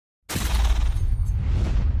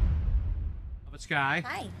Sky.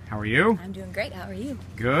 Hi. How are you? I'm doing great. How are you?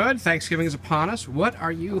 Good. Thanksgiving is upon us. What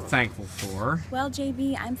are you thankful for? Well,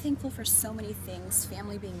 JB, I'm thankful for so many things,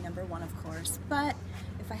 family being number one, of course. But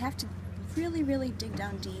if I have to really dig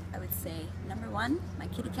down deep, I would say number one, my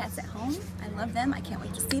kitty cats at home. I love them. I can't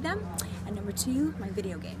wait to see them. And number two, my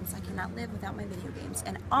video games. I cannot live without my video games.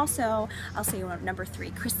 And also, I'll say number three,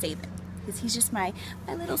 Chris Saban. Because he's just my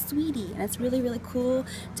little sweetie, and it's really cool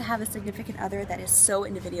to have a significant other that is so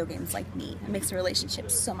into video games like me. It makes the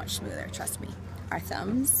relationship so much smoother, trust me. Our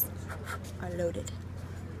thumbs are loaded.